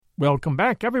Welcome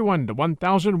back, everyone, to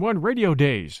 1001 Radio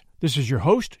Days. This is your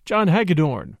host, John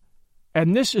Hagedorn.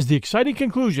 And this is the exciting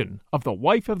conclusion of The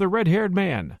Wife of the Red-Haired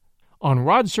Man on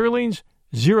Rod Serling's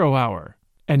Zero Hour.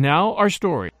 And now, our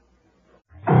story.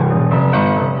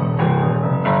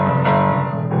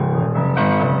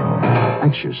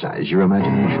 Exercise your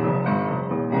imagination.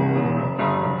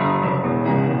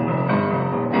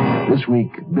 This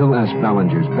week, Bill S.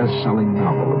 Ballinger's best-selling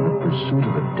novel, In the Pursuit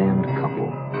of a Damned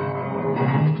Couple.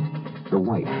 The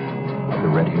Wife of the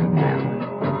Red-Haired Man.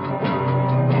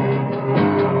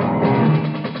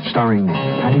 Starring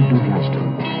Patty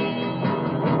Dugaston,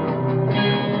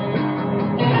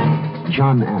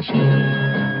 John Astor,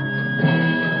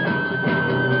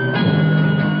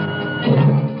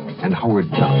 and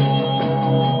Howard Duff.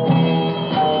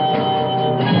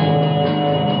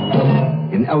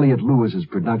 In Elliot Lewis's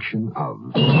production of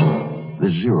The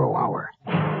Zero Hour.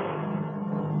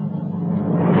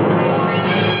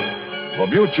 The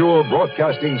Mutual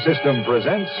Broadcasting System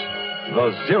presents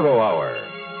The Zero Hour.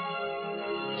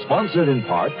 Sponsored in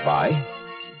part by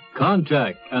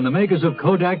Contact and the makers of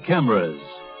Kodak cameras.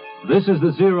 This is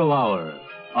The Zero Hour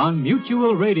on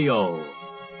Mutual Radio.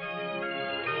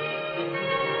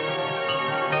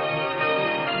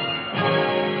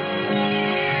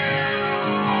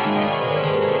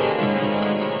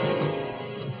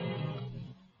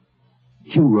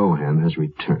 Hugh Rohan has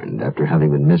returned after having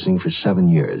been missing for 7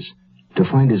 years to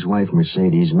find his wife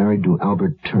Mercedes married to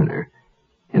Albert Turner.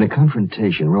 In a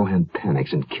confrontation, Rohan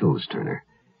panics and kills Turner.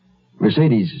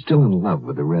 Mercedes, still in love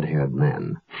with the red-haired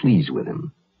man, flees with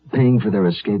him, paying for their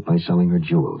escape by selling her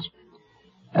jewels.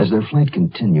 As their flight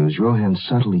continues, Rohan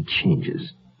subtly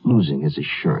changes, losing his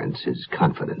assurance, his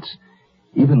confidence,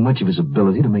 even much of his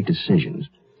ability to make decisions.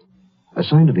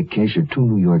 Assigned to the case are 2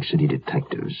 New York City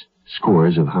detectives,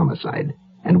 Scores of homicide,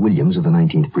 and Williams of the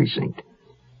 19th Precinct.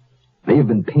 They have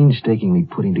been painstakingly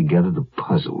putting together the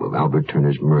puzzle of Albert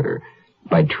Turner's murder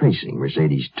by tracing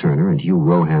Mercedes Turner and Hugh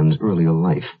Rohan's earlier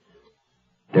life.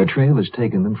 Their trail has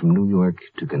taken them from New York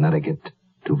to Connecticut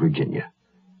to Virginia.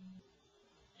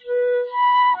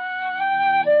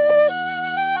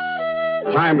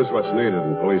 Time is what's needed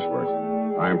in police work.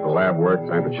 Time for lab work,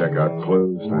 time to check out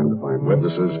clues, time to find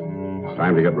witnesses,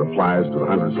 time to get replies to the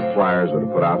hundreds of flyers that are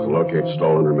put out to locate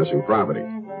stolen or missing property.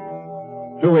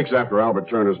 2 weeks after Albert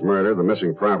Turner's murder, the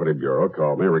Missing Property Bureau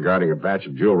called me regarding a batch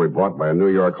of jewelry bought by a New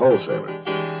York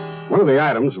wholesaler. One of the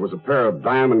items was a pair of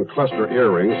diamond cluster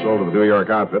earrings sold to the New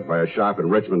York outfit by a shop in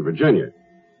Richmond, Virginia.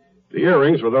 The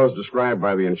earrings were those described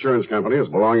by the insurance company as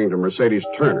belonging to Mercedes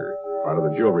Turner, part of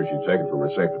the jewelry she'd taken from her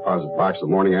safe deposit box the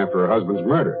morning after her husband's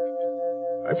murder.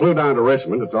 I flew down to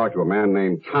Richmond to talk to a man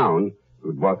named Town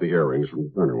who'd bought the earrings from the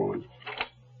Turner woman.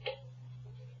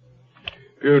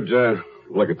 You'd,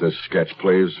 look at this sketch,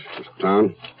 please, Mr.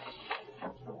 Town.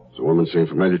 Does the woman seem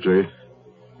familiar to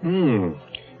you?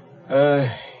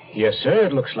 Yes, sir,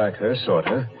 it looks like her, sort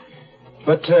of.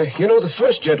 But, the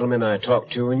first gentleman I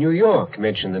talked to in New York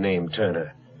mentioned the name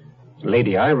Turner. The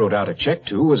lady I wrote out a check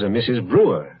to was a Mrs.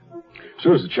 Brewer. As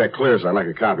soon as the check clears, I'd like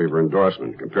a copy of her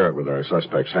endorsement. Compare it with our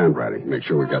suspect's handwriting. Make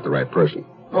sure we've got the right person.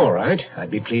 All right.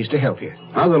 I'd be pleased to help you.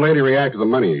 How'd the lady react to the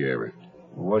money you gave her?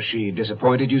 Was she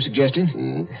disappointed, you suggested?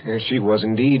 She was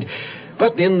indeed.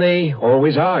 But then they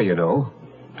always are, you know.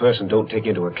 Person don't take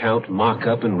into account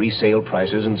markup and resale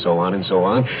prices and so on and so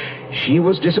on. She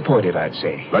was disappointed, I'd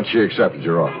say. But she accepted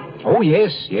your offer. Oh,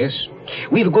 yes.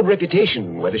 We've a good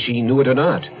reputation, whether she knew it or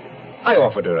not. I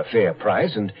offered her a fair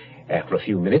price, and after a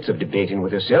few minutes of debating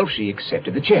with herself, she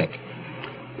accepted the check.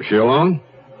 Was she alone?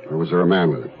 Or was there a man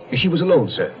with her? She was alone,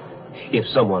 sir. If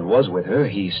someone was with her,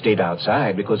 he stayed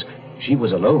outside because she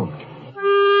was alone.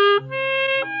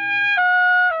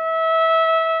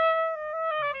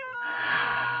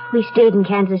 We stayed in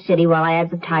Kansas City while I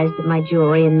advertised that my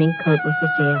jewelry and mink coat were for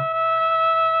sale.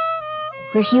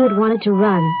 Where Hugh had wanted to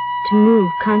run, to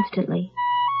move constantly.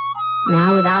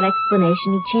 Now, without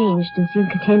explanation, he changed and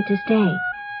seemed content to stay.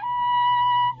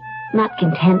 Not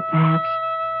content, perhaps,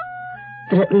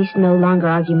 but at least no longer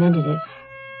argumentative.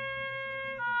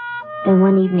 Then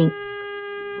one evening,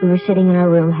 we were sitting in our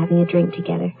room having a drink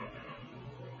together,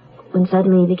 when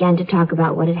suddenly he began to talk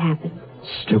about what had happened.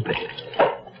 Stupid.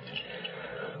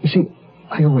 You see,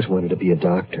 I always wanted to be a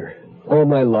doctor. All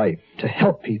my life. To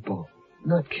help people.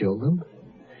 Not kill them.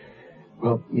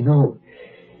 Well, you know,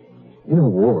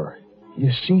 war.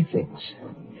 You see things.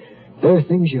 There are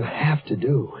things you have to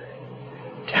do.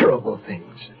 Terrible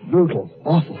things. Brutal,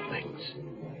 awful things.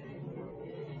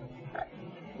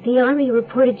 The Army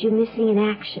reported you missing in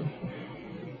action.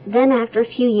 Then, after a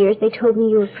few years, they told me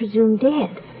you were presumed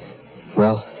dead.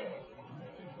 Well,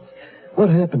 what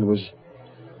happened was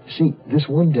See, this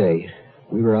one day,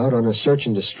 we were out on a search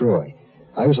and destroy.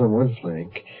 I was on one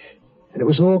flank, and it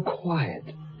was all quiet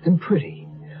and pretty.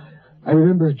 I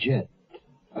remember a jet,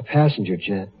 a passenger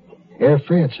jet, Air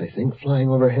France, I think, flying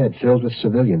overhead, filled with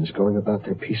civilians going about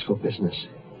their peaceful business.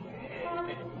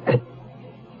 And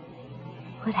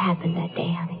what happened that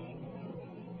day, honey?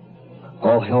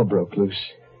 All hell broke loose.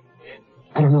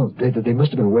 I don't know. They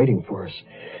must have been waiting for us.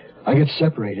 I got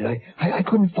separated. I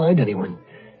couldn't find anyone.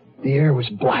 The air was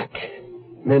black.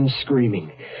 Men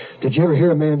screaming. Did you ever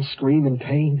hear a man scream in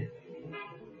pain?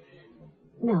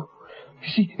 No. You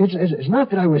see, it's not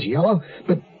that I was yellow,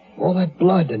 but all that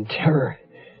blood and terror,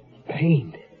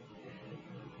 pain.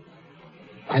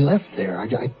 I left there.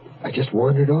 I just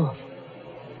wandered off.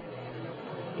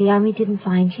 The Army didn't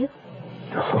find you?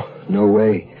 No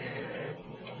way.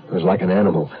 I was like an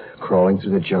animal, crawling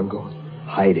through the jungle,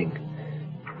 hiding,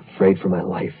 afraid for my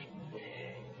life.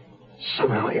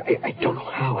 Somehow, I don't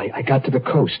know how, I got to the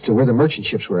coast, to where the merchant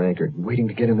ships were anchored, waiting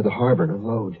to get into the harbor and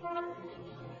unload.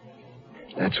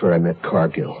 That's where I met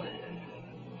Cargill,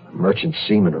 a merchant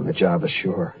seaman on the job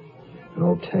ashore, an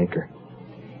old tanker.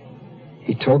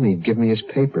 He told me he'd give me his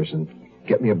papers and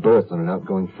get me a berth on an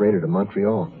outgoing freighter to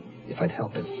Montreal, if I'd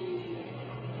help him.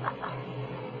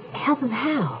 Help him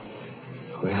how?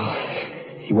 Well,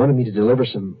 he wanted me to deliver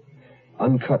some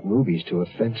uncut movies to a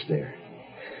fence there.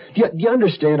 Do you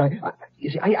understand?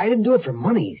 I didn't do it for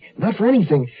money, not for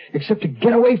anything, except to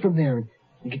get away from there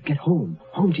and get home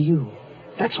to you.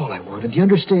 That's all I wanted. Do you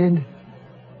understand?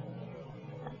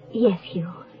 Yes,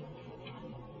 Hugh.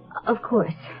 Of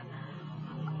course.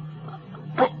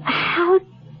 But how?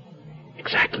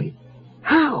 Exactly.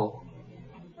 How?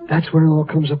 That's where it all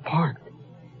comes apart.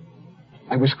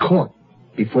 I was caught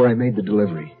before I made the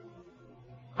delivery.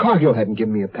 Cargill hadn't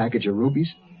given me a package of rubies.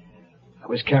 I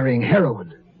was carrying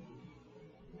heroin.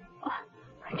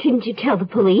 Didn't you tell the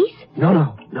police?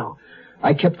 No.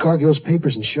 I kept Cargill's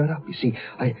papers and shut up. You see,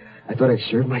 I thought I'd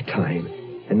serve my time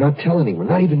and not tell anyone,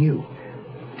 not even you,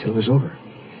 until it was over.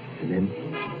 And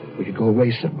then we could go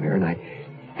away somewhere, and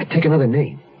I'd take another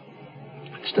name.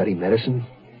 I'd study medicine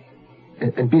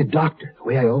and be a doctor, the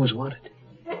way I always wanted.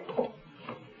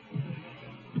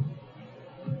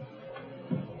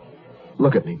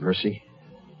 Look at me, Mercy.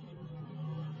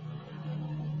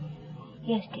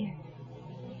 Yes, dear.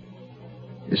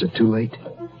 Is it too late?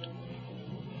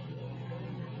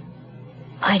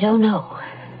 I don't know.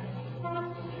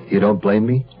 You don't blame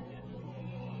me?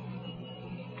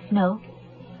 No.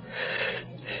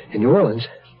 In New Orleans,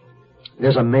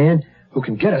 there's a man who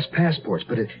can get us passports,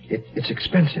 but it's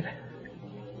expensive.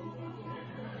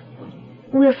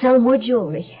 We'll sell more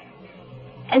jewelry.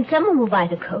 And someone will buy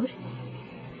the coat.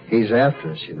 He's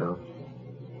after us, you know.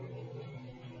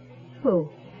 Who?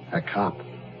 A cop.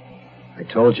 I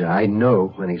told you, I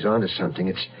know when he's onto something.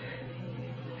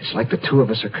 It's like the two of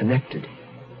us are connected.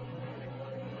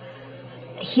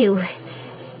 Hugh,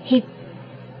 he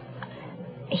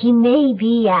may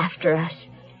be after us.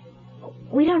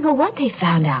 We don't know what they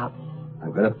found out.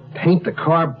 I'm going to paint the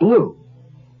car blue.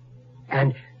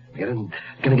 And I'm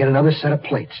going to get another set of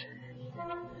plates.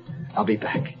 I'll be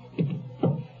back.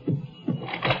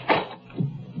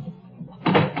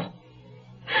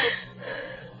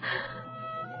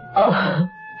 Oh,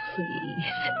 please.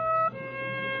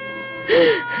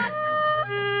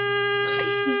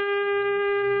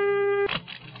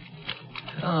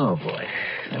 Oh, boy.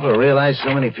 Never realized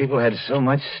so many people had so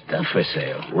much stuff for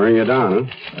sale. Wearing you down,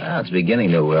 huh? Well, it's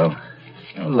beginning to, Will.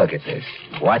 Oh, look at this.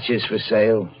 Watches for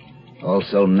sale.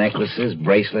 Also necklaces,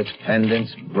 bracelets,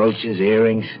 pendants, brooches,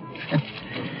 earrings.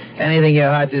 Anything your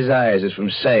heart desires is from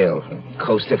sale from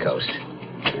coast to coast.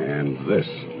 And this.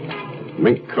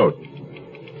 Mink coat.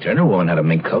 Turner woman had a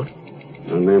mink coat.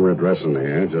 No name or address in the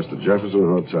air, just the Jefferson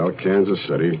Hotel, Kansas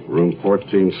City, room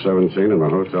 1417, and the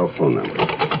hotel phone number.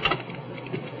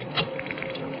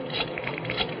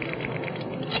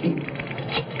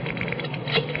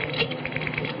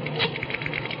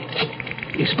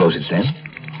 You suppose it's them?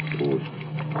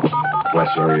 Plus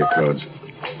area codes.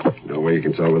 No way you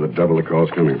can tell where the double the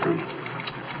call's coming from.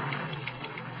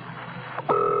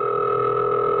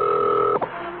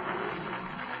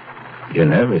 You're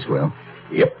nervous, Will.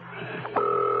 Yep.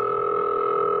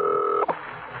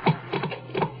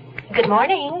 Good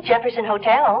morning, Jefferson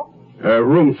Hotel.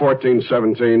 Room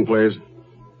 1417, please.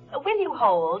 Will you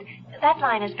hold? That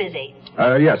line is busy.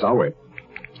 Yes, I'll wait.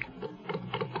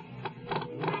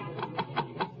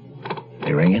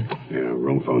 They ringing? Yeah,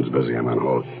 room phone's busy. I'm on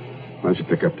hold. Why don't you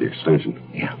pick up the extension?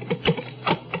 Yeah.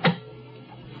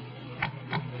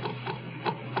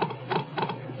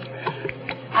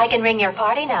 I can ring your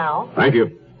party now. Thank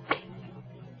you.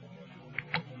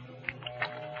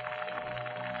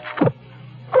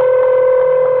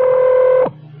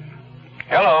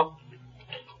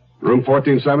 Room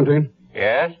 1417?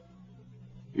 Yes?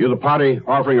 You the party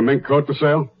offering a mink coat for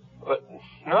sale?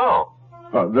 No.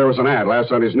 There was an ad last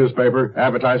Sunday's newspaper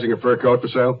advertising a fur coat for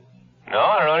sale. No,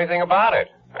 I don't know anything about it.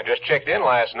 I just checked in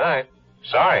last night.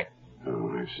 Sorry. Oh,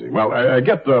 I see. Well,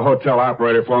 get the hotel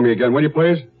operator for me again, will you,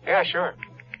 please? Yeah, sure.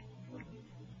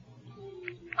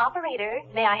 Operator,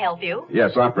 may I help you?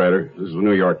 Yes, operator. This is the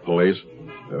New York police.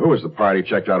 Who was the party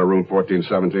checked out of room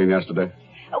 1417 yesterday?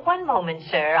 One moment,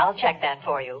 sir. I'll check that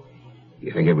for you.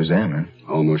 You think it was them,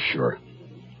 huh? Almost sure.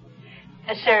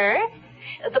 Sir,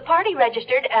 the party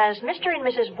registered as Mr. and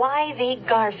Mrs. Y.V.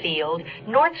 Garfield,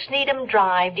 North Sneedham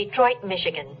Drive, Detroit,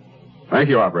 Michigan. Thank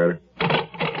you, operator.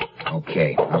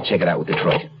 Okay, I'll check it out with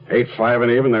Detroit. 8-5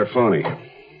 and even, they're phony.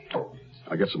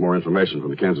 I'll get some more information from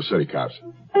the Kansas City cops.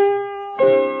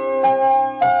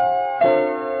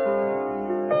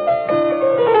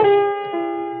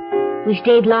 We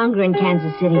stayed longer in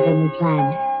Kansas City than we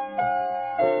planned.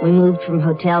 We moved from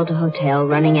hotel to hotel,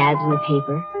 running ads in the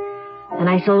paper, and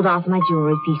I sold off my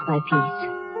jewelry piece by piece.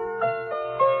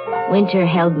 Winter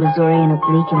held Missouri in a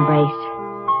bleak embrace.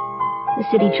 The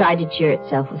city tried to cheer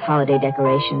itself with holiday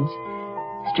decorations,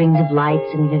 strings of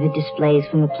lights and vivid displays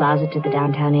from the plaza to the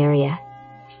downtown area.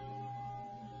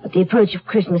 But the approach of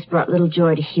Christmas brought little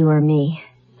joy to Hugh or me.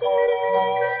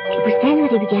 It was then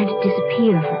that he began to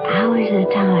disappear for hours at a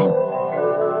time.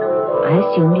 I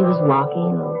assumed he was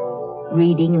walking or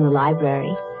reading in the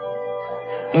library.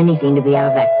 Anything to be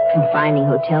out of that confining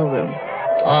hotel room.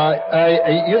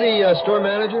 You're the store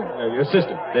manager? Your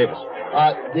assistant, Davis.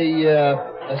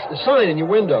 The sign in your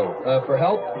window, for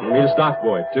help? You need a stock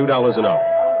boy, $2 an hour.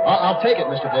 I'll take it,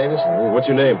 Mr. Davis. What's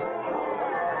your name?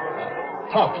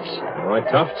 Tufts. All right,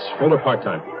 Tufts. Full or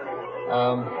part-time?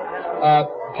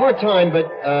 Part-time,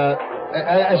 but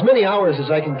as many hours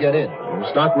as I can get in. The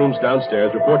stock room's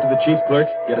downstairs. Report to the chief clerk.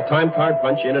 Get a time card,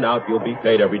 punch in and out. You'll be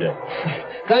paid every day.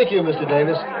 Thank you, Mr.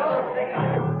 Davis.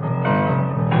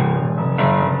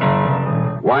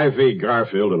 Y.V.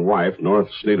 Garfield and wife, North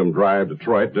Sneedham Drive,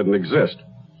 Detroit, didn't exist.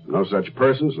 No such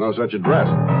persons, no such address.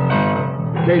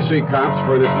 The KC cops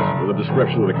furnished us with a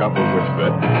description of the couple which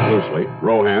fit, loosely,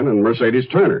 Rohan and Mercedes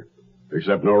Turner,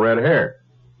 except no red hair.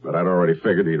 But I'd already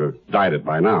figured he'd have dyed it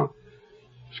by now.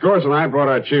 Scores and I brought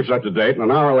our chiefs up to date, and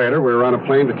an hour later, we were on a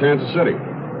plane to Kansas City.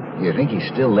 You think he's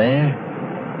still there?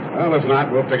 Well, if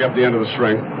not, we'll pick up the end of the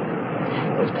string.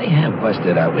 Well, if they have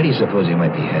busted out, where do you suppose he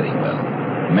might be heading, Will?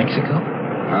 Mexico?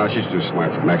 Oh, she's too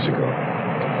smart for Mexico.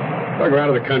 They'll go out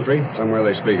of the country, somewhere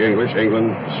they speak English,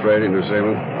 England, Australia, New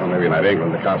Zealand. Well, maybe not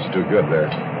England. The cops are too good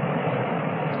there.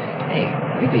 Hey,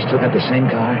 think they still got the same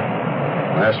car?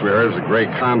 Last we heard, it was a gray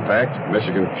compact,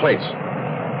 Michigan plates.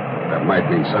 That might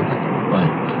mean something. What?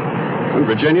 In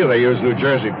Virginia, they use New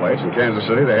Jersey plates. In Kansas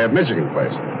City, they have Michigan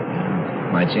plates.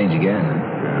 Might change again, huh?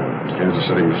 Yeah. Kansas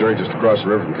City, Missouri, just across the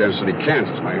river from Kansas City,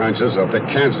 Kansas. My hunch is they'll pick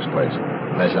Kansas plates.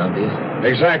 Less obvious?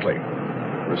 Exactly.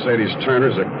 Mercedes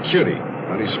Turner's a cutie.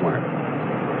 Plenty smart.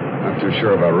 Not too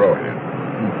sure about Rohan.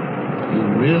 You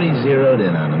really zeroed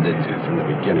in on him, didn't you? From the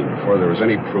beginning, before there was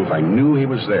any proof, I knew he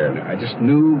was there. I just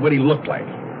knew what he looked like.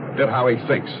 A bit how he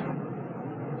thinks.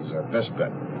 He's our best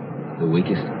bet. The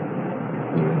weakest?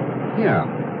 Yeah.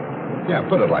 Yeah,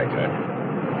 put it like that.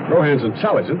 Rohan's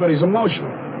intelligent, but he's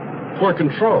emotional. Poor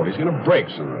control. He's going to break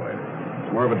sooner or later.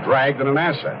 It's more of a drag than an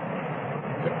asset.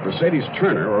 If Mercedes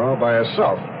Turner were all by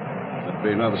herself, that'd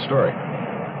be another story.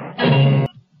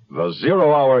 The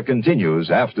Zero Hour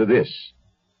continues after this.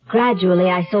 Gradually,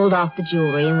 I sold off the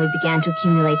jewelry, and we began to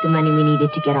accumulate the money we needed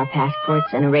to get our passports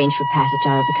and arrange for passage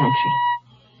out of the country.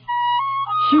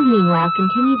 Hugh, meanwhile,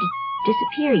 continued to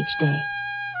disappear each day.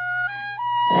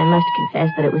 But I must confess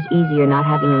that it was easier not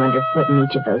having him underfoot in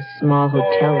each of those small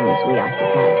hotel rooms we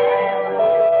occupied.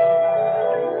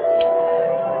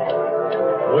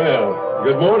 Well,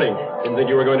 good morning. Didn't think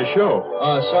you were going to show.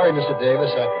 Sorry, Mr.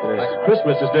 Davis.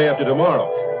 Christmas is day after tomorrow.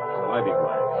 So I'll be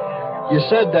glad. You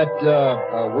said that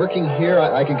working here,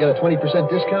 I can get a 20%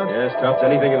 discount? Yes, Tufts,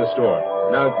 anything in the store.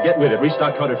 Now, get with it.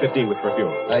 Restock counter 15 with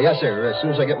perfume. Yes, sir, as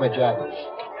soon as I get my jacket.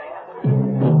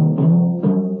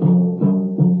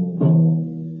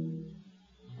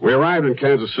 We arrived in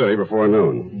Kansas City before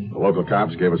noon. The local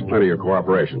cops gave us plenty of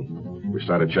cooperation. We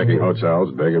started checking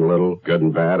hotels, big and little, good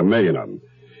and bad, a million of them.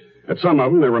 At some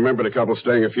of them, they remembered a couple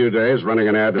staying a few days, running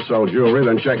an ad to sell jewelry,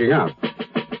 then checking out.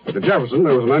 At the Jefferson,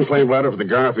 there was an unclaimed letter for the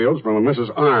Garfields from a Mrs.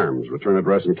 Arms, return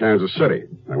address in Kansas City.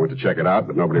 I went to check it out,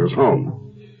 but nobody was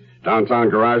home. Downtown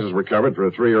garages were covered for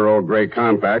a 3-year-old gray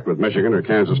compact with Michigan or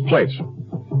Kansas plates.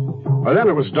 By then,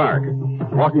 it was dark.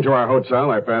 Walking to our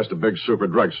hotel, I passed a big super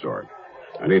drugstore.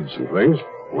 I needed some things,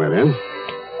 went in,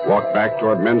 walked back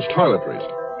toward men's toiletries.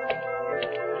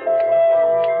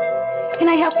 Can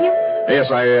I help you?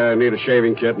 Yes, I need a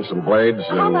shaving kit and some blades.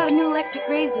 How about a new electric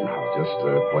razor? No, just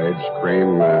blades,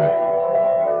 cream,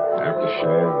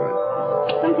 aftershave.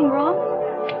 Something wrong?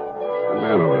 The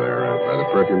man over there by the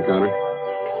perfume counter.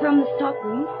 From the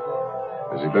stockroom.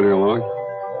 Has he been here long?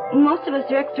 Most of us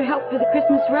are extra help for the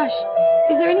Christmas rush.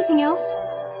 Is there anything else?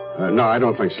 No, I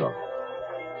don't think so.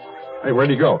 Hey,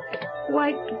 where'd he go?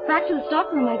 Why, back to the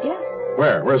stockroom, I guess.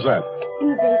 Where? Where's that?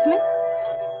 In the basement.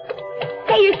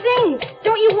 Hey, your things!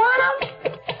 Don't you want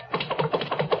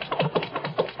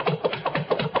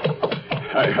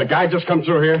them? A guy just come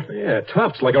through here? Yeah,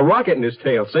 Tufts, like a rocket in his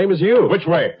tail, same as you. Which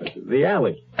way? The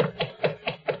alley.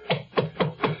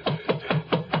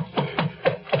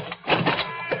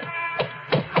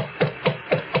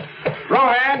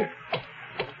 Rohan!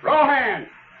 Rohan!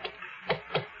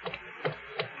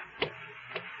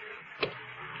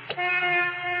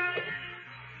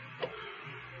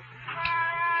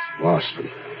 Lost him.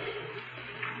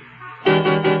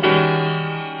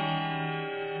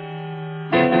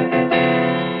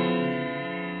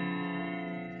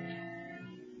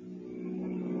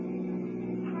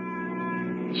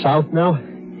 South now?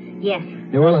 Yes.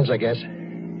 New Orleans, I guess.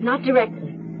 Not directly.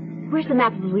 Where's the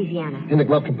map of Louisiana? In the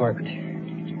glove compartment.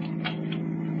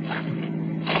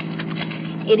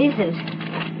 It isn't.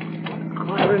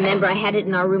 Oh, I remember I had it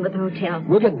in our room at the hotel.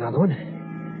 We'll get another one.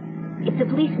 If the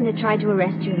policeman had tried to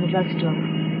arrest you in the drugstore,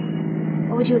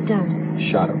 what would you have done?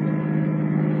 Shot him.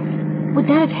 Would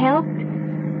that have helped?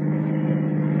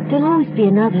 There'll always be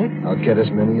another. I'll get as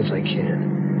many as I can.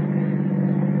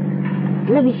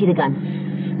 Let me see the gun.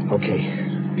 Okay.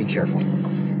 Be careful.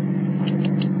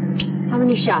 How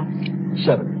many shots?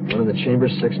 7. 1 in the chamber,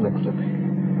 6 in the clip.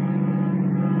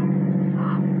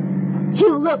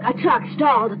 Hugh, look, a truck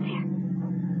stalled up there.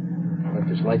 Left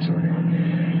his lights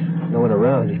on. No one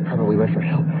around. He probably went for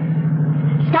help.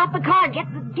 Stop the car. Get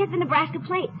the Nebraska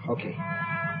plate. Okay.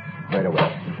 Right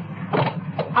away.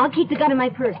 I'll keep the gun in my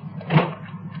purse.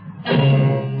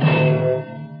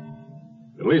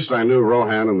 At least I knew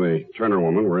Rohan and the Turner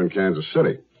woman were in Kansas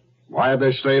City. Why had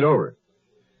they stayed over?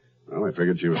 Well, I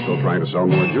figured she was still trying to sell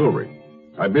more jewelry.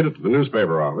 I beat it to the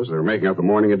newspaper office. They were making up the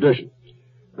morning edition.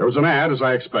 There was an ad, as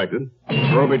I expected.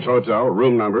 Trowbridge Hotel,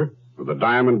 room number, with a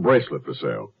diamond bracelet for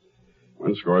sale.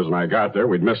 When Scores and I got there,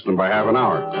 we'd missed them by half an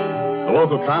hour. The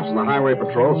local cops and the highway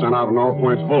patrol sent out an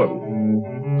all-points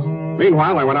bulletin.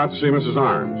 Meanwhile, I went out to see Mrs.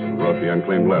 Arms and wrote the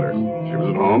unclaimed letter. She was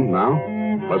at home now.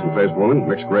 Pleasant-faced woman,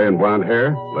 mixed gray and blonde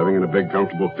hair, living in a big,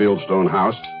 comfortable fieldstone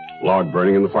house, log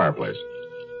burning in the fireplace.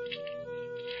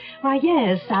 Why,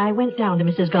 yes, I went down to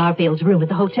Mrs. Garfield's room at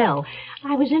the hotel.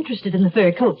 I was interested in the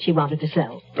fur coat she wanted to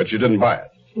sell. But you didn't buy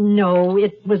it? No,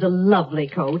 it was a lovely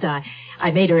coat.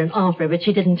 I made her an offer, but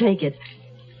she didn't take it.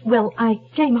 Well, I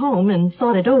came home and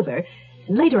thought it over.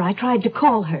 Later, I tried to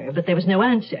call her, but there was no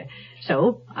answer.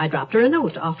 So I dropped her a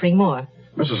note offering more.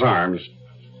 Mrs. Arms,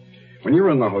 when you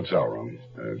were in the hotel room,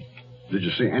 did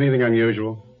you see anything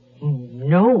unusual?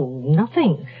 No,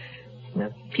 nothing.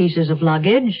 Pieces of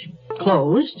luggage,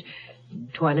 clothes,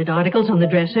 toilet articles on the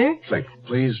dresser. Think.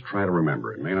 Please try to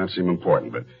remember. It may not seem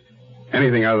important, but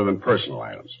anything other than personal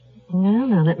items. Well,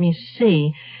 now, let me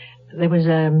see. There was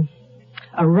a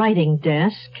writing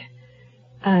desk,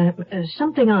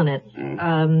 something on it,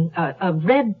 a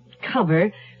red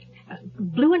cover,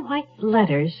 blue and white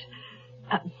letters,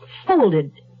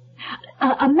 folded,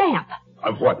 a map.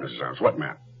 Of what, Mrs. Arms? What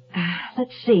map?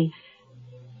 Let's see.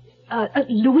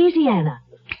 Louisiana.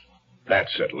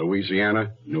 That's it.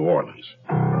 Louisiana, New Orleans.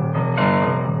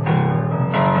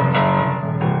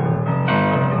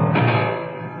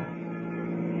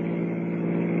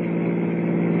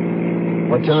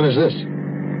 What town is this?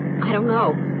 I don't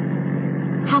know.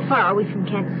 How far are we from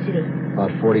Kansas City?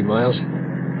 About 40 miles.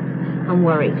 I'm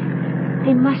worried.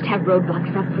 They must have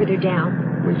roadblocks up further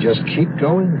down. We just keep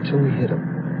going until we hit them.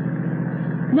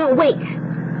 No, wait.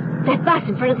 That bus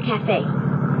in front of the cafe.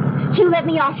 Hugh, let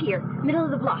me off here. Middle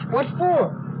of the block. What for?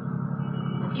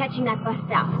 I'm catching that bus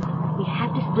south. We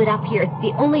have to split up here. It's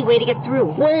the only way to get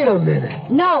through. Wait a minute.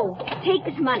 No. Take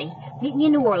this money. Meet me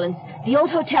in New Orleans. The old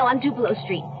hotel on Tupelo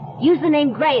Street. Use the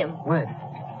name Graham. When?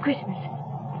 Christmas.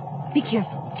 Be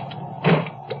careful.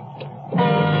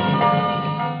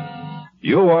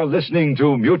 You are listening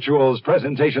to Mutual's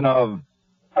presentation of...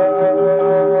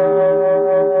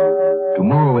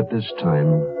 Tomorrow at this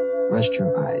time, rest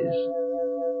your eyes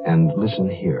and listen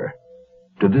here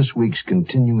to this week's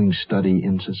continuing study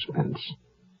in suspense,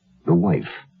 The Wife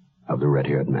of the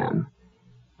Red-Haired Man.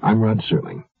 I'm Rod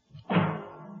Serling.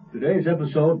 Today's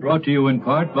episode brought to you in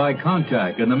part by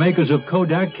Contact and the makers of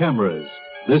Kodak cameras.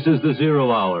 This is the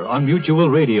Zero Hour on Mutual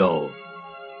Radio.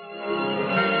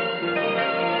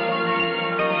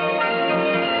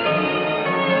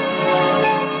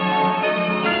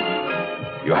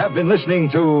 You have been listening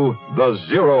to The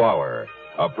Zero Hour,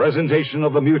 a presentation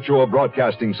of the Mutual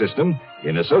Broadcasting System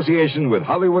in association with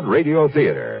Hollywood Radio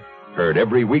Theater, heard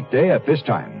every weekday at this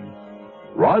time.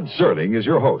 Rod Serling is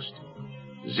your host.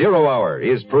 Zero Hour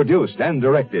is produced and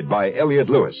directed by Elliott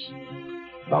Lewis.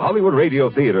 The Hollywood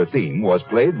Radio Theater theme was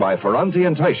played by Ferranti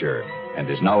and Teicher and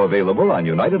is now available on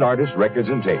United Artists Records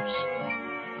and Tapes.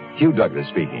 Hugh Douglas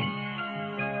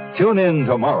speaking. Tune in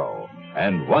tomorrow,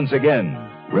 and once again,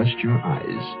 rest your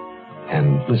eyes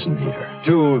and listen here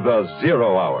to The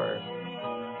Zero Hour.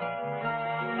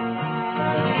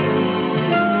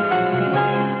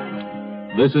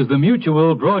 This is the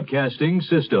Mutual Broadcasting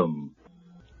System.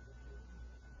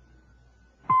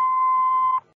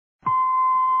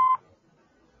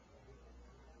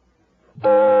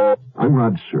 I'm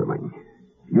Rod Serling.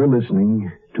 You're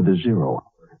listening to The Zero Hour.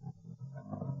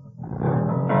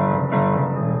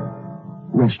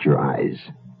 Rest your eyes.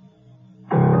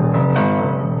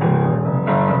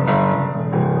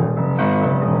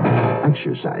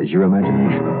 Exercise your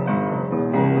imagination.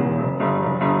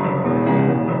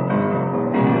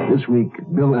 This week,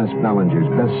 Bill S. Ballinger's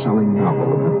best-selling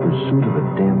novel of The Pursuit of a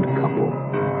Damned Couple.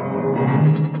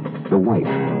 The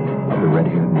Wife of the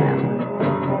Red-Haired Man.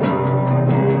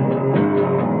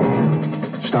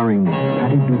 Starring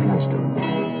Patty Duke-Aston,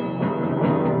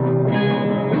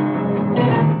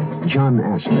 John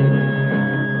Astin,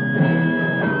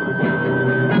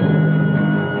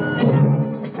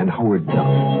 and Howard Duff.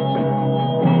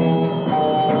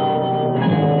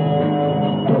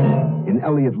 In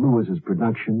Elliott Lewis's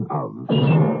production of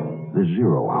The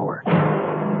Zero Hour.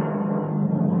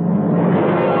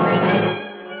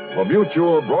 The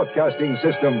Mutual Broadcasting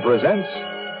System presents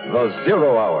The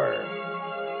Zero Hour.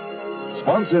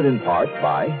 Sponsored in part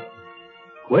by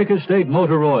Quaker State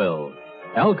Motor Oil,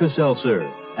 Alka-Seltzer,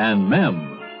 and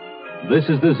Mem. This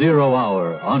is the Zero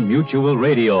Hour on Mutual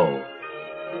Radio.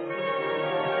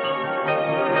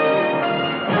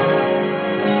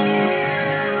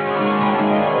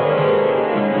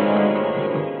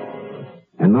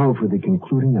 And now for the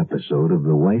concluding episode of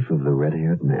The Wife of the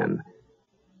Red-Haired Man.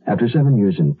 After 7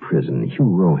 years in prison,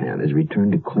 Hugh Rohan has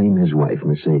returned to claim his wife,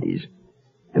 Mercedes.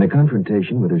 In a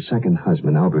confrontation with her second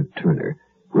husband, Albert Turner,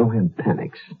 Rohan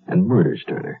panics and murders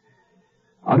Turner.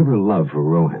 Out of her love for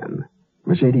Rohan,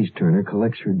 Mercedes Turner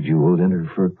collects her jewels and her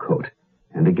fur coat,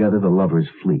 and together the lovers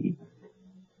flee.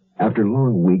 After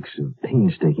long weeks of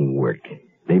painstaking work,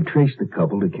 they've traced the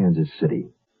couple to Kansas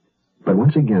City. But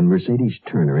once again, Mercedes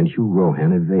Turner and Hugh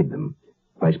Rohan evade them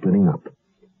by splitting up.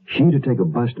 She to take a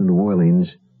bus to New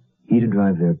Orleans, he to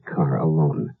drive their car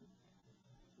alone.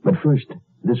 But first,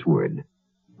 this word.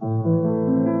 I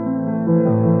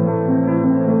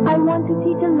want to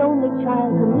teach a lonely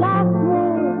child to laugh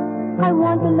more. I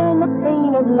want to learn the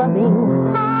pain of loving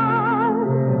hard.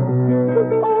 To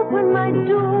open my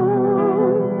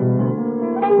door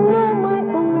and know my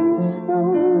own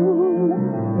soul.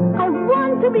 I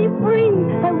want to be free.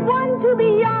 I want to be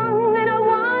young, and I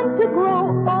want to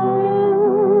grow old.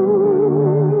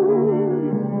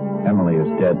 Emily is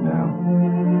dead now.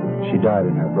 She died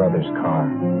in her brother's car.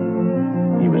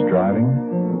 He was driving,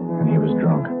 and he was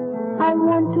drunk. I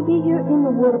want to be here in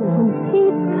the world when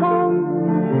peace comes.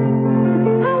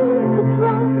 I want to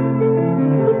drop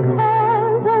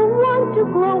because I want to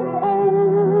grow old.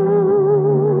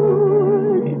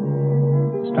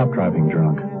 Stop driving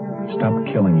drunk. Stop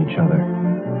killing each other.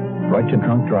 Write to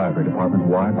Drunk Driver, Department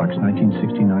Y, Box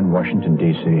 1969, Washington,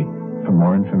 D.C., for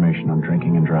more information on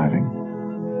drinking and driving.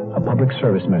 A public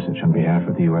service message on behalf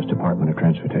of the U.S. Department of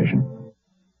Transportation.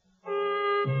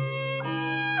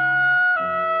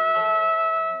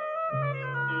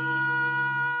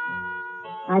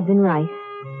 I'd been right.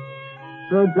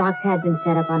 Roadblocks had been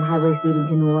set up on highways leading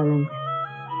to New Orleans.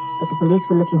 But the police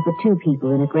were looking for 2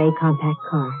 people in a gray compact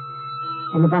car.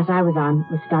 And the bus I was on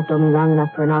was stopped only long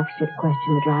enough for an officer to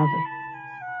question the driver.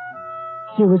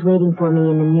 Hugh was waiting for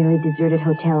me in the nearly deserted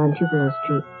hotel on Tupelo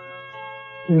Street.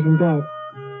 He was in bed,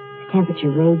 his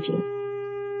temperature raging.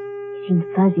 He seemed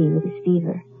fuzzy with his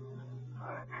fever,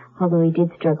 although he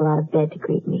did struggle out of bed to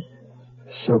greet me.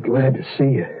 So glad to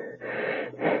see you.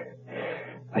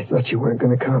 I thought you weren't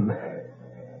going to come.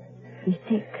 You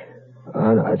sick?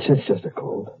 Oh, no, it's just a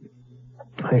cold.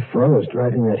 I froze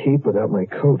driving that heap without my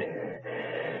coat.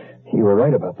 You were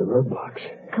right about the roadblocks.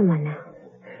 Come on now.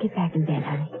 Get back in bed,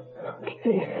 honey.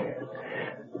 Okay.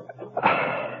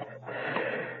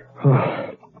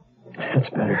 Oh, that's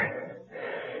better.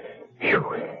 Phew.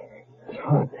 It's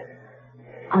hot.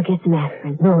 I'll get some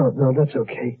aspirin. No, that's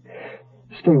okay.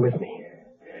 Stay with me.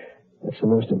 That's the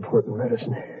most important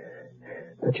medicine.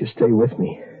 That you stay with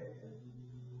me.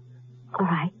 All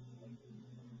right.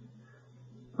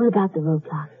 What about the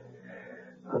roadblock?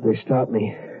 They stopped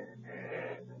me.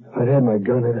 If I'd had my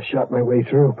gun, I'd have shot my way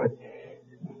through, but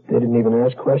they didn't even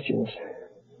ask questions.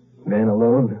 Man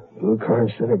alone, blue car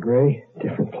instead of gray,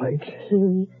 different plates.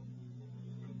 Hugh,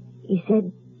 you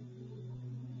said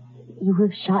you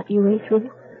would have shot your way through?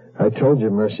 I told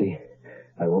you, Mercy,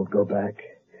 I won't go back,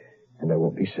 and I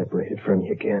won't be separated from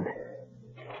you again.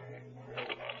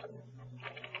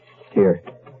 Here.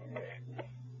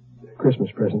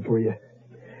 Christmas present for you.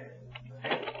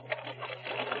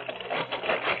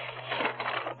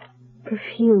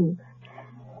 Perfume.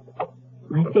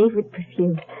 My favorite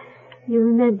perfume. You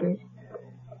remembered.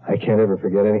 I can't ever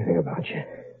forget anything about you.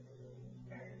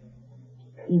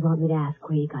 You want me to ask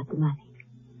where you got the money?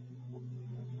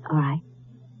 All right.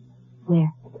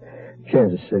 Where?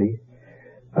 Kansas City.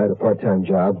 I had a part-time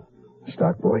job.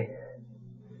 Stock boy.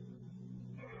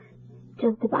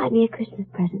 Just to buy me a Christmas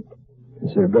present.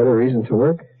 Is there a better reason to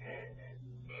work?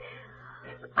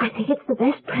 I think it's the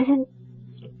best present.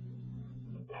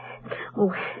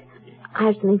 Oh, I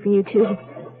have something for you, too.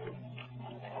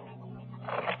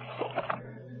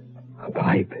 A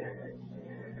pipe.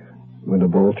 With a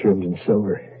bowl trimmed in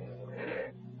silver.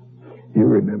 You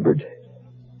remembered.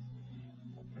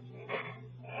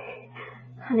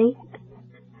 Honey,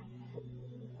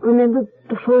 remember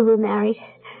before we were married,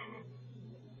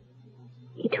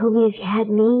 you told me if you had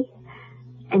me,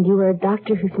 and you were a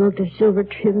doctor who smoked a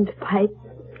silver-trimmed pipe,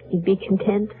 you'd be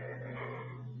content.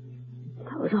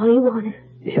 That was all you wanted.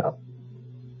 Yeah.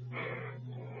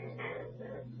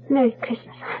 Merry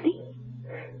Christmas, honey.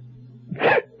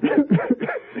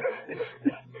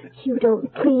 You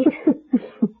don't, please.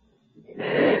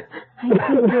 I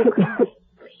feel no cry.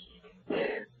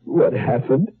 What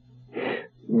happened?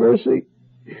 Mercy,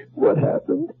 what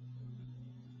happened?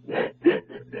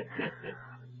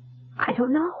 I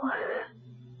don't know.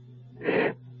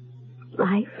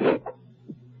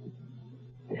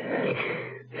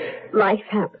 Life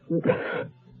happens.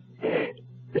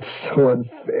 It's so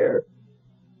unfair.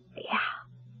 Yeah.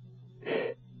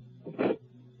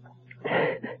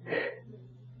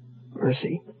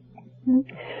 Mercy. You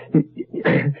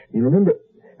remember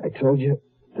I told you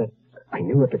that I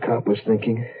knew what the cop was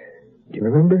thinking? Do you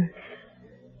remember?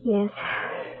 Yes.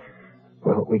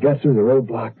 Well, we got through the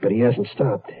roadblock, but he hasn't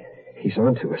stopped. He's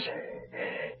on to us.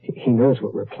 He knows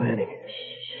what we're planning.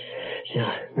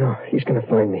 Yeah, no, he's going to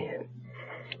find me.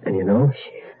 And you know?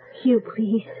 Hugh,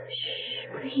 please.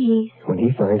 Please. When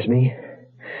he finds me,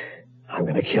 I'm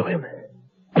going to kill him.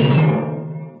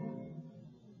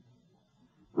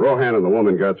 Rohan and the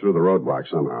woman got through the roadblock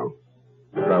somehow.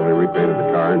 They probably repainted the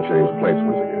car and changed plates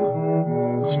once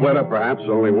again. Split up, perhaps.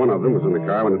 Only one of them was in the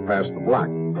car when it passed the block.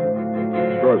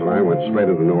 Strohs and I went straight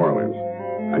into New Orleans.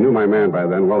 I knew my man by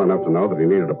then well enough to know that he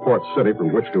needed a port city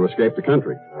from which to escape the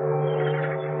country.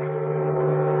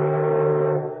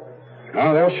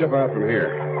 Now, they'll ship out from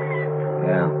here.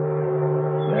 Yeah.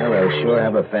 Well, they'll sure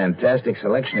have a fantastic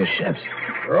selection of ships.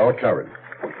 They're all covered.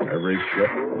 Every ship,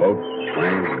 boat,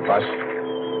 plane, bus,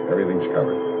 everything's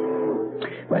covered.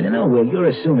 Well, you know, Will, you're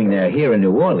assuming they're here in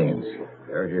New Orleans.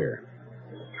 They're here.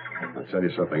 I'll tell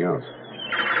you something else.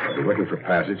 I'll be looking for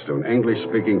passage to an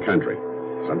English-speaking country.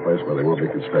 Someplace where they won't be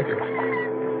conspicuous.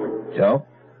 So?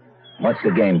 What's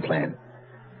the game plan?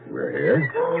 We're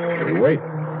here. We wait.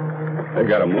 They've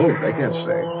got to move. They can't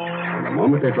stay. And the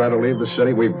moment they try to leave the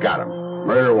city, we've got them.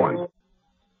 Murder one.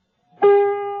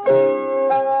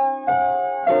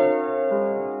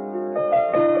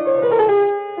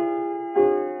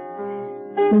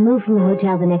 We moved from the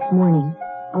hotel the next morning,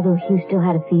 although Hugh still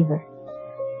had a fever.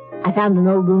 I found an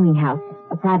old rooming house,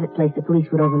 a private place the police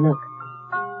would overlook.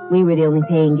 We were the only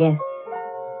paying guests.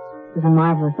 It was a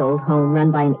marvelous old home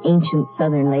run by an ancient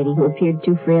southern lady who appeared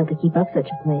too frail to keep up such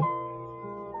a place.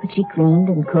 But she cleaned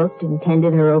and cooked and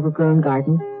tended her overgrown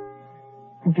garden.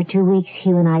 And for 2 weeks,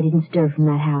 Hugh and I didn't stir from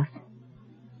that house.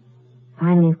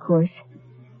 Finally, of course,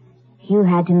 Hugh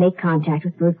had to make contact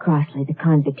with Bert Crossley, the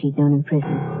convict he'd known in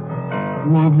prison, the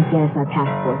man who'd get us our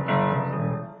passports.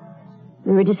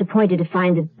 We were disappointed to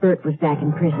find that Bert was back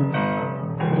in prison.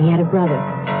 But he had a brother,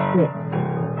 Fritz,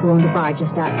 who owned a bar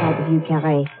just outside the Vieux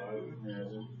Carré,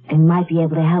 and might be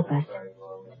able to help us.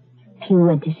 Hugh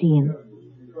went to see him.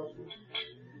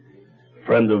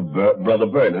 Friend of Brother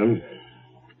Bert, huh?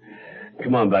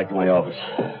 Come on back to my office.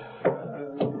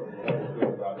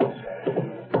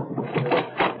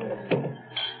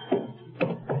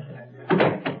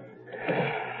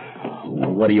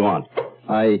 What do you want?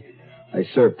 I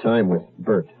served time with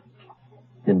Bert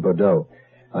in Bordeaux.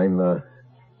 I'm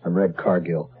Red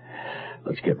Cargill.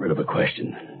 Let's get rid of a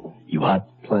question. You hot?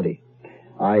 Plenty.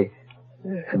 I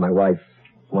and my wife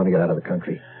want to get out of the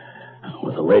country.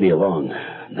 With a lady along,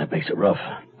 that makes it rough.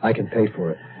 I can pay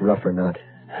for it, rough or not.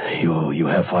 You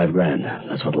have $5,000.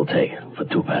 That's what it'll take for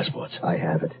 2 passports. I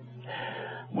have it.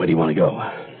 Where do you want to go?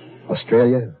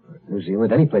 Australia, New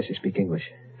Zealand, any place you speak English.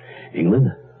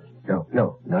 England?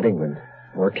 No, not England.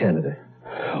 Or Canada.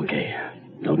 Okay.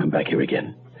 Don't come back here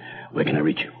again. Where can I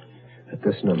reach you? At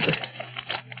this number.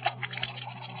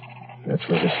 That's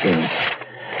where this goes.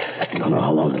 I don't know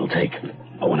how long it'll take.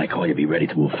 But when I call you, be ready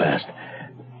to move fast.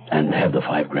 And have the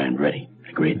 $5,000 ready.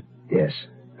 Agreed? Yes,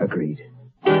 agreed.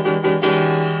 Scores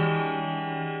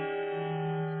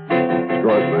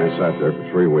and I sat there for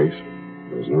 3 weeks.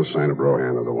 There was no sign of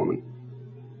Rohan or the woman.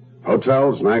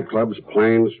 Hotels, nightclubs,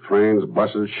 planes, trains,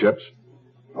 buses, ships.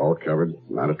 All covered,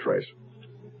 not a trace.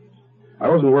 I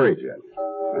wasn't worried yet.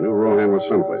 I knew Rohan was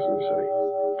someplace in the city.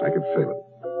 I could feel it.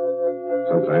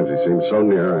 Sometimes he seemed so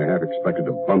near I half expected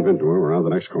to bump into him around the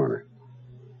next corner.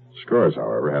 Scores,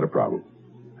 however, had a problem.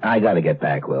 I gotta get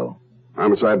back, Will.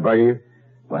 Homicide bugging you?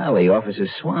 Well, the office is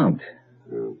swamped.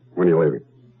 When are you leaving?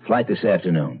 Flight this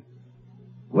afternoon.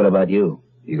 What about you?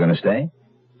 You gonna stay?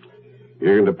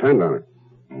 You can depend on it.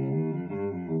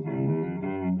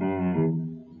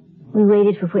 We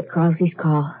waited for Whit Crosley's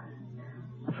call,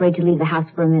 afraid to leave the house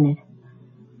for a minute.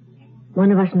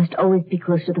 One of us must always be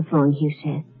close to the phone, Hugh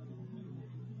said.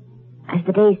 As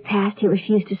the days passed, he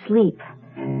refused to sleep,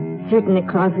 certain that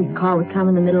Crosley's call would come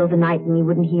in the middle of the night and he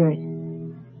wouldn't hear it.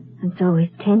 And so his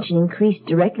tension increased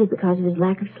directly because of his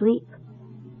lack of sleep.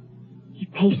 He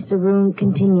paced the room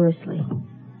continuously,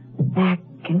 back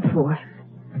and forth,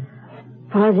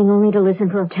 pausing only to listen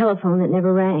for a telephone that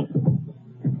never rang.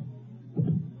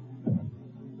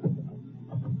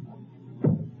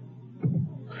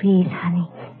 Please, honey.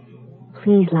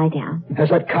 Please lie down. Has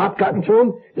that cop gotten to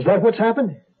him? Is that what's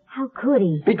happened? How could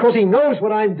he? Because he knows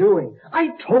what I'm doing. I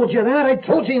told you that. I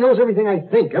told you he knows everything I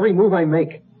think, every move I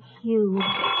make. Hugh.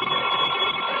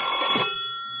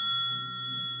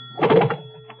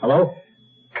 Hello?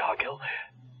 Cargill?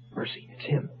 Mercy, it's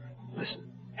him. Listen.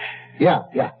 Yeah.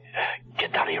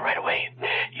 Get down here right away.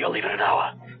 You're leaving in an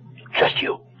hour. Just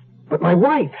you. But my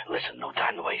wife. Listen, no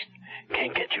time to waste.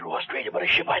 Can't get you to Australia but a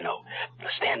ship I know. They're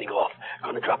standing off.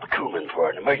 Going to drop a crewman for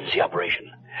an emergency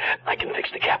operation. I can fix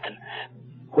the captain.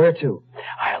 Where to?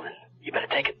 Ireland. You better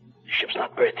take it. The ship's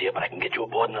not berthed here, but I can get you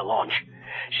aboard in the launch.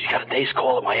 She's got a day's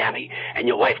call at Miami, and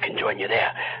your wife can join you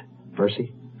there.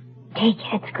 Percy? Take it.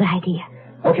 That's a good idea.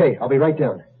 Okay, I'll be right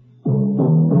down.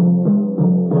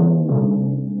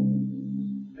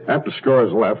 After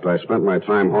Scores left, I spent my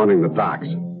time haunting the docks.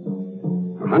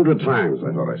 100 times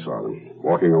I thought I saw them,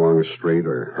 walking along the street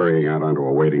or hurrying out onto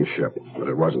a waiting ship, but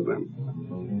it wasn't them.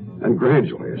 And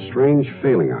gradually, a strange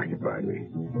feeling occupied me.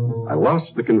 I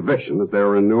lost the conviction that they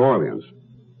were in New Orleans.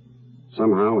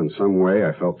 Somehow, in some way,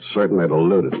 I felt certain they'd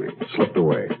eluded me, slipped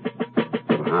away.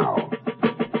 But how?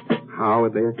 How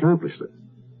had they accomplished it?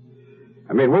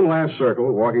 I made one last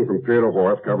circle, walking from pier to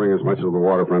wharf, covering as much of the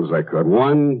waterfront as I could.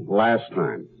 One last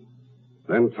time.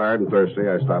 Then, tired and thirsty,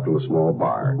 I stopped in a small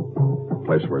bar, a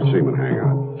place where seamen hang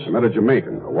out. I met a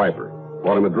Jamaican, a wiper.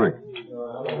 Bought him a drink.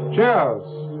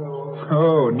 Charles.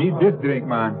 Oh, need this drink,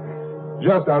 man.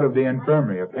 Just out of the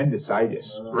infirmary, appendicitis.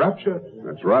 Rupture?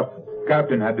 That's rough.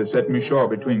 Captain had to set me ashore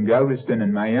between Galveston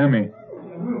and Miami.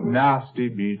 Nasty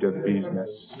beat of business.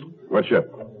 What ship?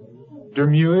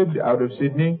 Dermuid out of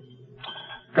Sydney.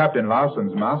 Captain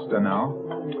Lawson's master now.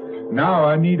 Now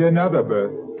I need another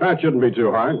berth. That shouldn't be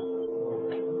too hard.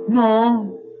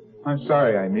 No. I'm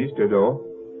sorry I missed it, though.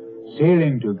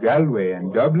 Sailing to Galway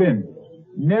and Dublin.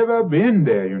 Never been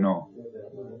there, you know.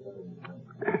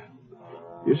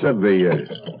 You said the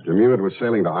Dermuid was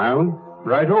sailing to Ireland?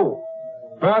 Right-o.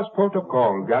 First port of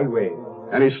call, Galway.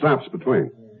 Any stops between?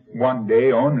 One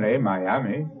day only,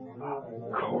 Miami.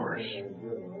 Of course.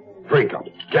 Drink up.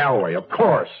 Galway, of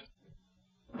course.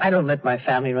 I don't let my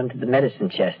family run to the medicine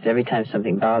chest every time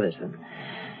something bothers them.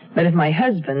 But if my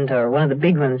husband, or one of the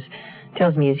big ones,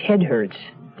 tells me his head hurts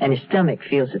and his stomach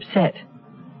feels upset,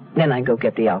 then I go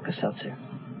get the Alka-Seltzer.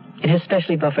 It has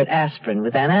specially buffered aspirin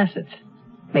with antacids,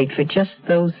 made for just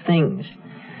those things.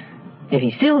 If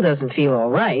he still doesn't feel all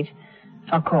right,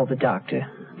 I'll call the doctor,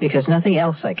 because nothing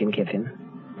else I can give him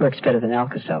works better than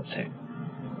Alka-Seltzer.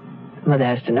 Mother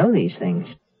has to know these things.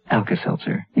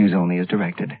 Alka-Seltzer. Use only as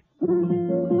directed.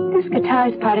 This guitar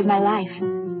is part of my life.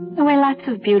 The way lots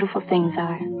of beautiful things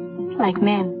are. Like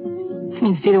men.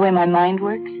 You see the way my mind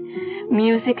works?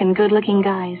 Music and good-looking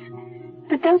guys.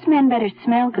 But those men better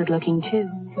smell good-looking, too.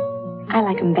 I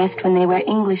like them best when they wear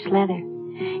English leather.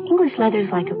 English leather's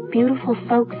like a beautiful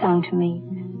folk song to me.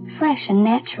 Fresh and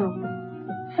natural.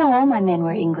 So all my men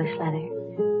wear English leather.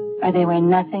 Or they wear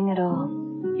nothing at all.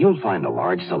 you'll find a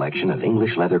large selection of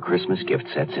English leather Christmas gift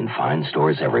sets in fine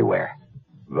stores everywhere.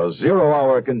 The Zero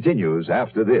Hour continues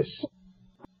after this.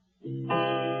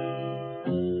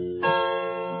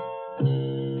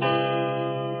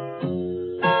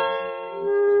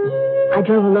 I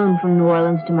drove alone from New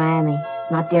Orleans to Miami,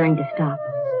 not daring to stop.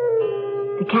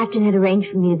 The captain had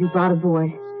arranged for me to be brought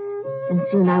aboard, and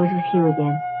soon I was with Hugh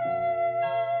again.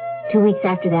 2 weeks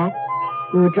after that,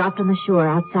 we were dropped on the shore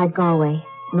outside Galway,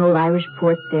 an old Irish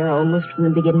port there almost from the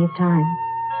beginning of time.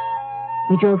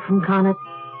 We drove from Connaught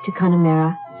to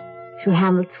Connemara, through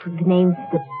hamlets with the names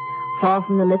that fall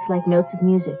from the lips like notes of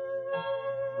music.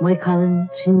 Moycullen,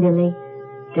 Trindilly,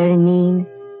 Derryneen,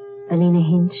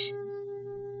 Ballynahinch,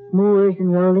 moors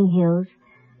and rolling hills,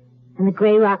 and the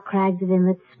grey rock crags of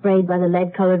inlets sprayed by the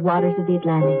lead-colored waters of the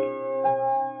Atlantic.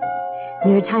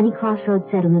 Near a tiny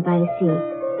crossroads settlement by the sea,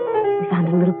 we found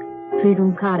a little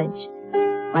three-room cottage,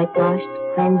 whitewashed,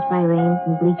 cleansed by rains,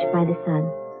 and bleached by the sun.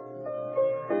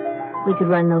 We could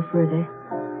run no further.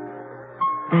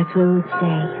 That's where we would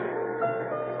stay.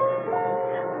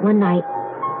 One night,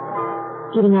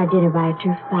 eating our dinner by a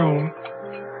turf fire.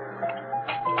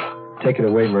 Take it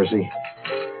away, Mercy.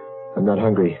 I'm not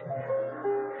hungry.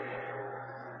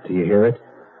 Do you hear it?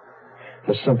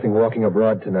 There's something walking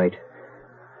abroad tonight.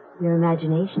 Your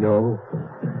imagination? No.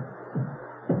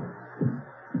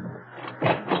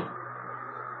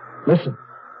 Listen.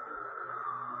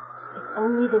 It's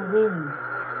only the wind.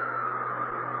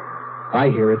 I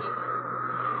hear it.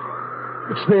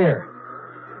 It's there.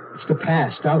 It's the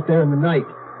past, out there in the night.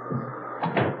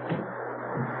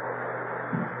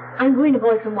 I'm going to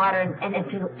boil some water and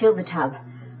fill the tub.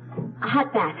 A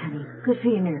hot bath, honey. Good for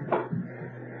your nerves.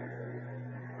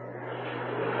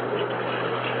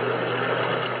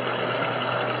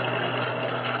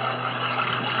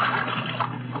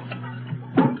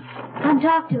 Come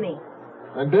talk to me.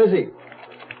 I'm busy.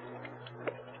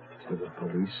 To the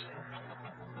police.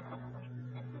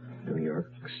 New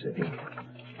York City.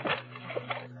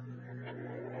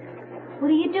 What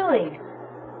are you doing?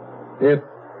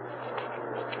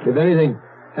 If anything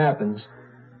happens,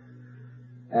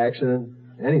 accident,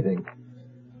 anything,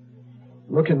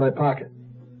 look in my pocket.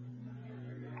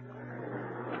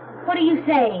 What are you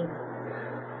saying?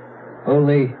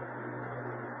 Only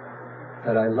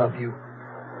that I love you.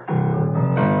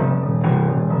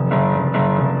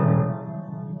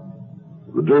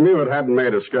 The Dermute hadn't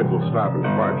made a scheduled stop and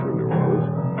departure in New Orleans.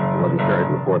 It wasn't carried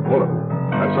in the Port Bulletin.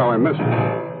 That's how I missed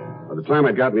her. By the time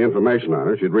I'd gotten the information on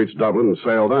her, she'd reached Dublin and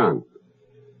sailed on.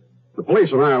 The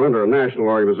police in Ireland are a national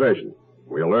organization.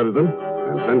 We alerted them,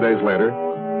 and 10 days later,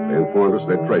 they informed us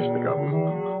they'd traced the couple.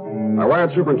 I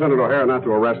wired Superintendent O'Hare not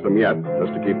to arrest them yet,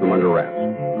 just to keep them under wraps.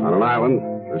 On an island,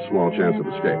 there's small chance of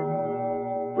escape.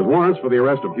 With warrants for the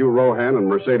arrest of Hugh Rohan and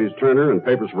Mercedes Turner and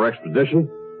papers for extradition,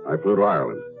 I flew to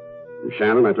Ireland. From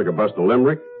Shannon, I took a bus to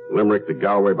Limerick, Limerick to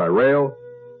Galway by rail.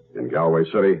 In Galway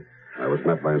City, I was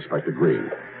met by Inspector Green.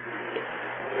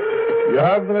 You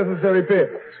have the necessary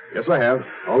papers? Yes, I have.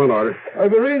 All in order.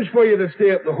 I've arranged for you to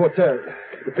stay at the hotel.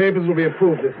 The papers will be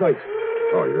approved this night.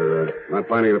 Oh, you're not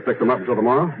planning to pick them up until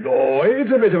tomorrow? No, it's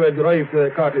a bit of a drive to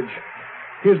the cottage.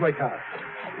 Here's my car.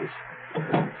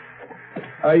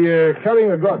 Are you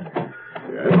carrying a gun?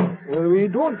 Yes. Well, we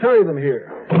don't carry them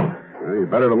here. Well, you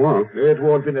better tomorrow. It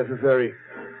won't be necessary.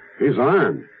 He's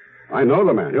armed. I know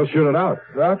the man. He'll shoot it out.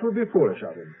 That would be foolish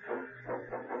of him.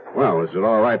 Well, is it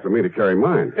all right for me to carry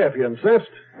mine? If you insist.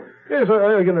 Yes,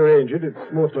 I can arrange it. It's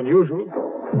most unusual.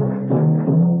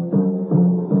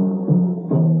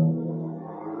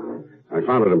 I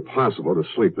found it impossible to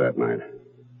sleep that night.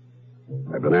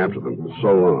 I've been after them for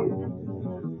so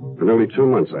long. For nearly 2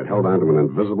 months, I'd held on to an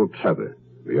invisible tether,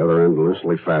 the other end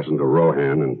loosely fastened to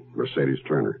Rohan and Mercedes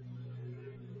Turner.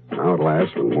 Now, at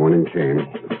last, when morning came,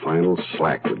 the final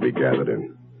slack would be gathered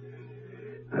in.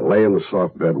 I lay in the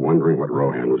soft bed wondering what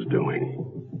Rohan was doing.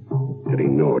 Did he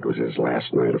know it was his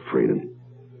last night of freedom?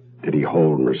 Did he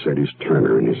hold Mercedes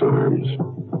Turner in his arms,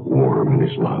 warm in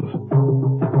his love?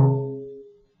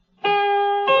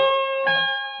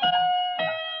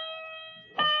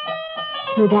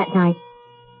 Through that night,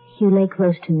 Hugh lay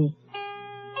close to me.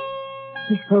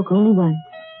 He spoke only once.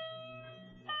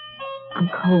 I'm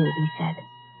cold, he said.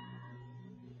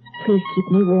 Please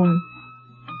keep me warm.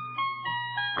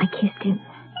 I kissed him,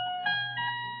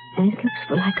 and his lips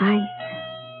were like ice.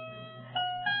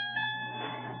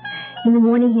 In the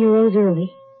morning, he arose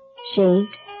early,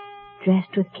 shaved,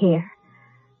 dressed with care.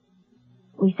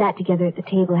 We sat together at the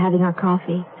table having our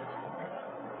coffee.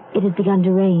 It had begun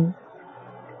to rain.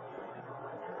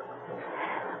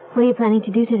 What are you planning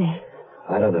to do today?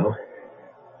 I don't know.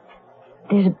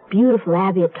 There's a beautiful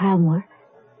abbey at Kylemore.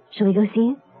 Shall we go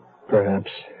see it?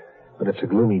 Perhaps. But it's a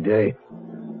gloomy day.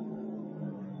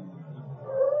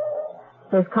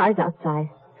 Those cars outside.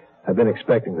 I've been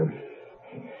expecting them.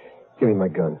 Give me my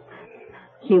gun.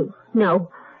 Hugh, no.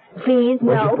 Please,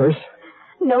 Where's no. your purse?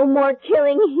 No more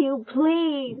killing, Hugh,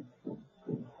 please.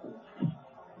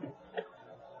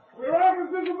 We're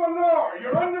officers of the law.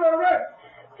 You're under arrest.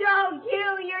 Don't,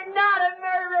 Hugh. You're not a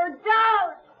murderer.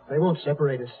 Don't. They won't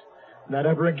separate us. Not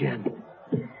ever again.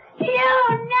 Hugh,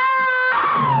 no!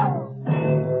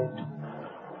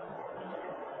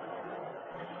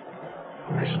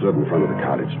 I stood in front of the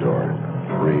cottage door,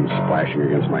 rain splashing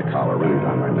against my collar, running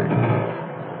down my neck.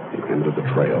 The end of the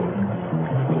trail,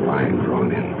 the line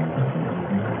drawn in.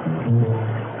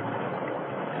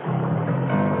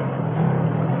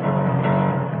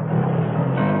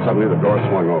 Suddenly the door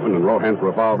swung open and Rohan's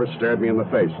revolver stared me in the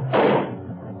face.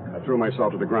 I threw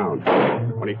myself to the ground.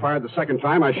 When he fired the second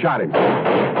time, I shot him.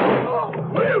 Oh,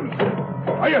 Williams!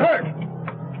 Are you hurt?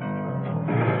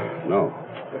 No.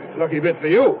 Lucky bit for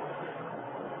you.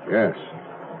 Yes.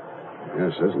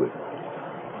 Yes, isn't it?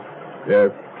 Yeah,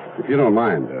 if you don't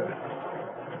mind,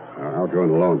 I'll join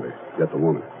alone to get the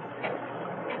woman.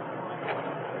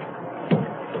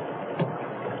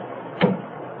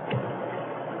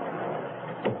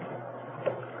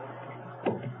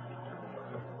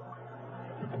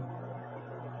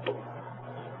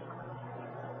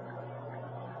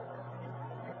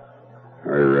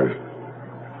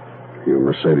 You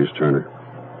Mercedes Turner?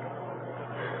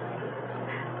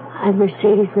 I'm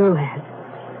Mercedes Rohan.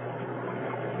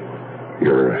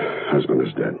 Your husband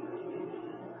is dead.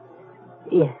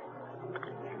 Yes.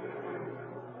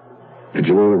 Did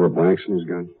you know there were blanks in his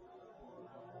gun?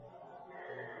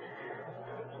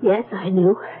 Yes, I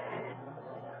knew.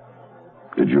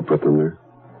 Did you put them there?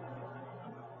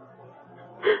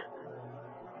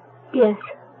 Yes.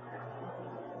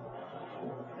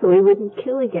 So he wouldn't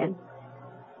kill again.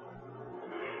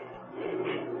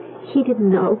 He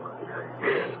didn't know.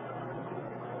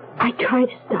 I tried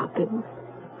to stop him.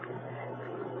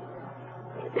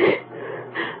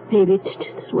 Maybe it's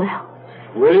just as well.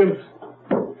 Williams,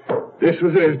 this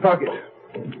was in his pocket.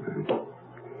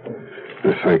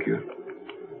 Thank you.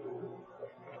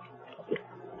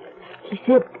 He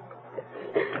said,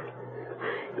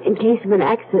 in case of an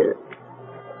accident.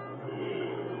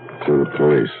 To the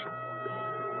police.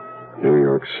 New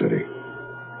York City.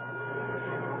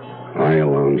 I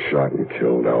alone shot and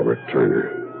killed Albert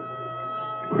Turner.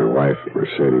 My wife,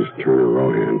 Mercedes Turner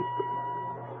Rohan,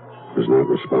 was not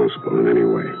responsible in any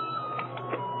way.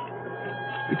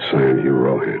 It's signed Hugh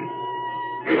Rohan.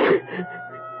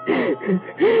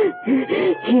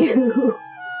 Hugh.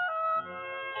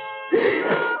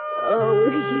 Oh,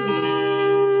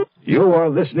 Hugh. You are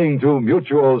listening to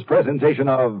Mutual's presentation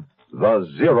of The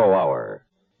Zero Hour.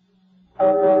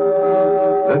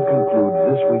 That concludes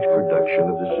this week's production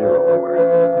of The Zero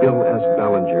Hour. Bill S.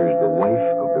 Ballinger's The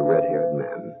Wife of the Red-Haired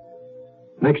Man.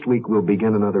 Next week, we'll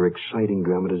begin another exciting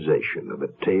dramatization of a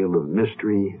tale of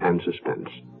mystery and suspense.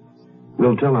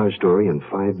 We'll tell our story in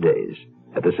 5 days,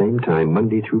 at the same time,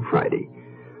 Monday through Friday.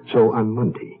 So on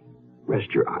Monday,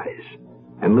 rest your eyes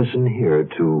and listen here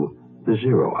to The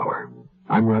Zero Hour.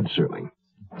 I'm Rod Serling.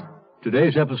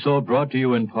 Today's episode brought to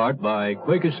you in part by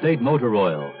Quaker State Motor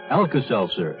Oil,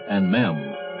 Alka-Seltzer, and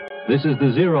Mem. This is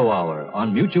The Zero Hour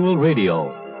on Mutual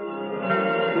Radio.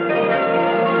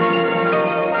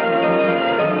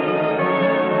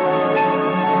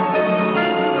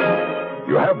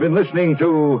 You have been listening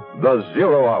to The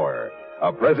Zero Hour,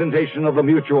 a presentation of the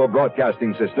Mutual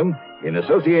Broadcasting System in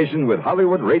association with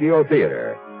Hollywood Radio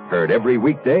Theater, heard every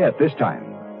weekday at this time.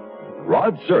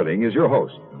 Rod Serling is your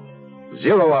host.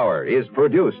 Zero Hour is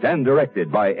produced and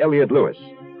directed by Elliott Lewis.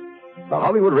 The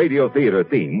Hollywood Radio Theater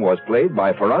theme was played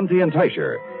by Ferranti and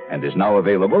Teicher and is now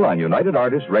available on United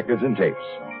Artists Records and Tapes.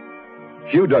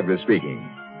 Hugh Douglas speaking.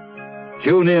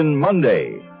 Tune in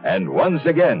Monday, and once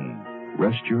again,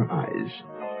 rest your eyes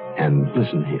and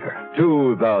listen here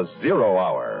to The Zero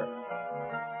Hour.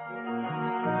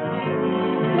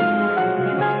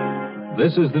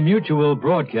 This is the Mutual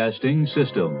Broadcasting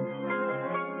System.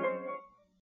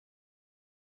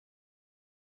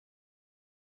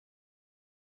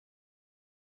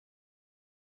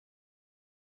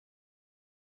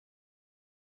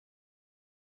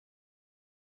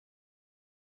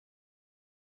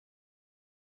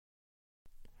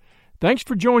 Thanks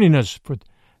for joining us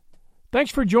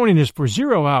for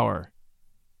Zero Hour,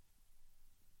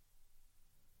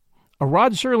 a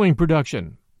Rod Serling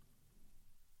production.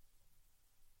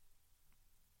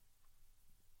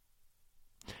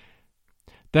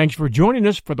 Thanks for joining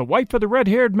us for The Wife of the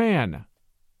Red-Haired Man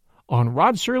on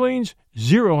Rod Serling's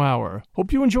Zero Hour.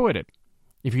 Hope you enjoyed it.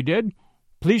 If you did,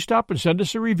 please stop and send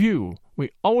us a review. We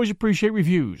always appreciate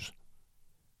reviews.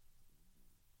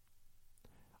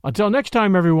 Until next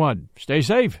time, everyone, stay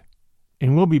safe,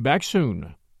 and we'll be back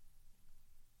soon.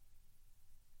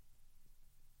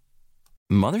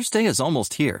 Mother's Day is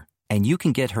almost here, and you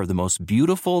can get her the most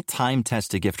beautiful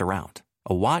time-tested gift around,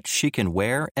 a watch she can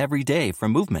wear every day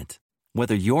from Movement.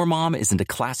 Whether your mom is into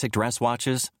classic dress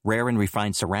watches, rare and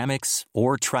refined ceramics,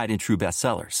 or tried-and-true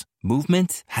bestsellers,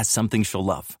 Movement has something she'll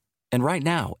love. And right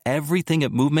now, everything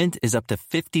at Movement is up to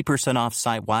 50% off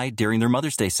site-wide during their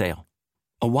Mother's Day sale.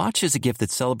 A watch is a gift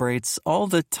that celebrates all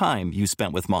the time you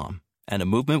spent with Mom, and a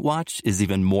Movement watch is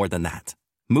even more than that.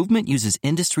 Movement uses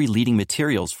industry-leading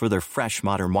materials for their fresh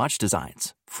modern watch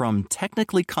designs, from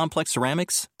technically complex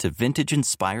ceramics to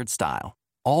vintage-inspired style,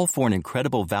 all for an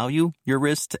incredible value your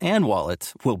wrist and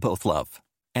wallet will both love.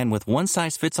 And with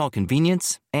one-size-fits-all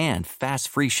convenience and fast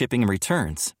free shipping and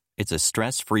returns, it's a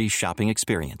stress-free shopping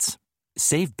experience.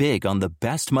 Save big on the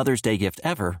best Mother's Day gift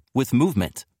ever with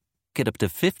Movement. Get up to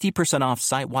 50% off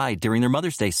site-wide during their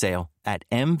Mother's Day sale at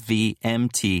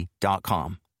MVMT.com.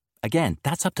 Again,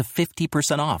 that's up to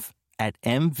 50% off at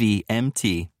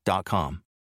MVMT.com.